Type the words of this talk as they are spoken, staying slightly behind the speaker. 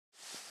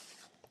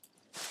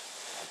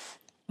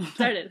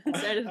Started.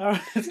 All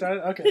right,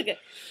 started. Okay.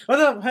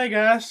 What's up? Hey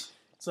guys.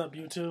 What's up,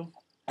 YouTube?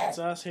 It's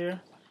us here,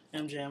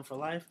 MJM for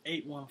Life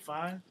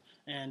 815,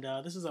 and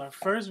this is our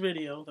first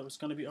video that was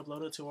going to be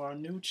uploaded to our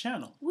new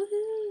channel.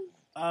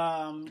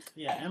 Woohoo!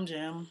 Yeah,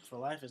 MJM for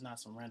Life is not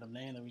some random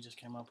name that we just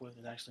came up with.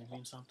 It actually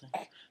means something.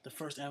 The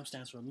first M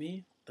stands for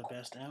me, the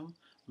best M,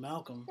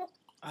 Malcolm.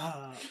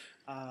 I'm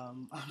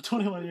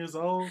 21 years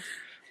old.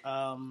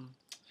 I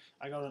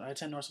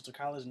attend North Central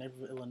College in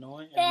Naperville,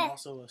 Illinois, and I'm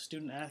also a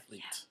student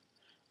athlete.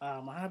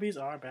 My hobbies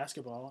are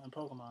basketball and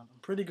Pokemon. I'm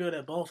pretty good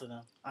at both of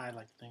them. I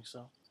like to think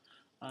so.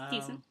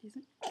 Decent.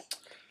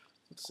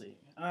 Let's see.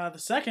 The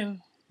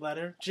second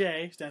letter,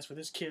 J, stands for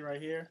this kid right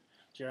here,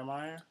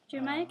 Jeremiah.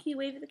 Jeremiah, can you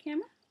wave at the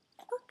camera?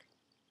 Look.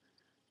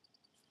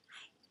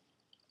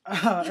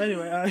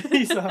 Anyway,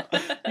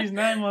 he's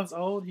 9 months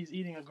old. He's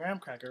eating a graham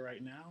cracker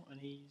right now,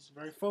 and he's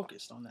very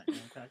focused on that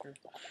graham cracker.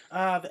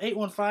 The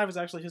 815 is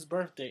actually his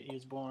birth date. He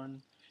was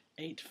born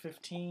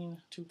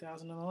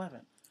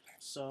 8/15/2011.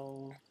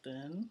 So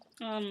then,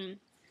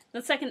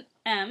 the second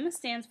M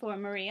stands for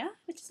Maria,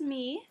 which is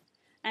me.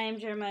 I am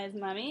Jeremiah's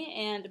mommy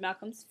and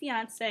Malcolm's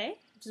fiance,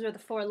 which is where the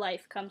for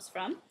life comes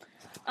from.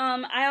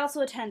 I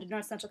also attend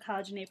North Central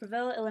College in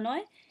Naperville,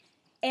 Illinois,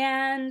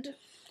 and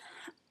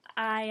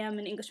I am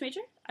an English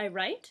major. I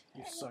write.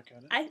 You suck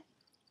at it.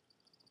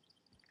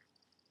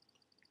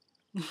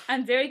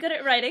 I'm very good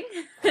at writing.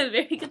 I'm a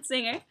very good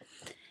singer.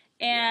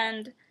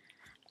 And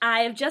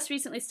I have just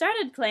recently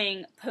started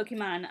playing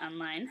Pokemon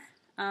online.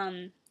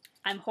 I'm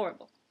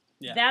horrible.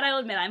 Yeah. That I'll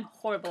admit, I'm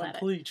horrible at it.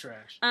 Complete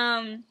trash.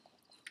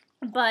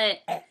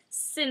 But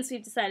since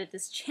we've decided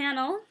this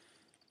channel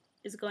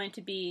is going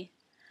to be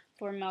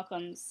for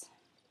Malcolm's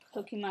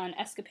Pokemon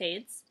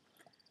escapades,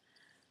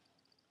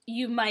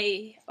 you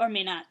might or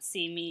may not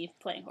see me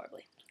playing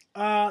horribly.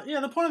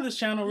 Yeah, the point of this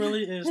channel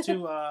really is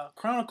to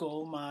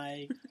chronicle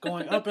my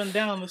going up and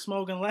down the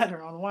Smogon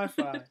ladder on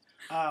Wi-Fi.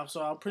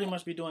 So I'll pretty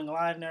much be doing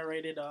live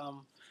narrated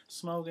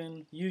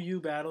Smogon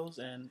UU battles,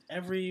 and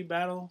every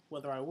battle,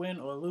 whether I win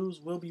or lose,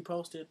 will be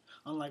posted,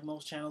 unlike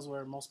most channels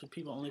where most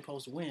people only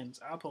post wins.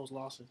 I'll post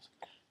losses.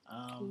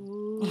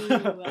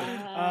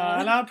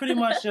 And I'll pretty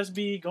much just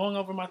be going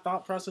over my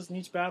thought process in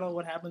each battle.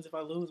 What happens if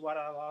I lose? Why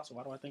did I lose?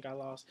 Why do I think I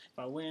lost? If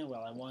I win,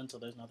 well, I won, so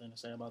there's nothing to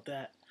say about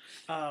that.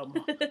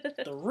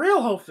 The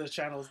real hope for this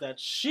channel is that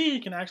she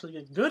can actually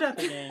get good at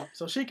the game,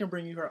 so she can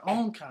bring you her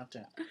own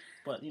content.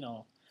 But, you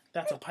know,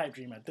 that's a pipe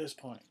dream at this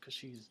point, because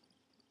she's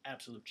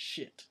absolute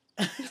shit.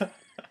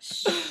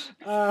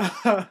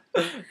 We're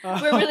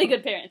really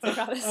good parents, I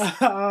promise.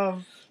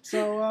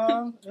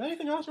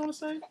 Anything else you want to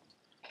say?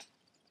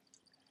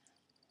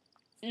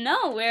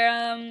 No,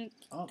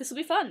 this will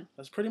be fun.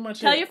 That's pretty much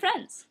it. Tell your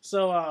friends.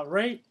 So,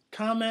 rate,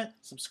 comment,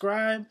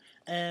 subscribe,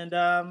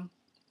 and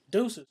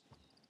deuces.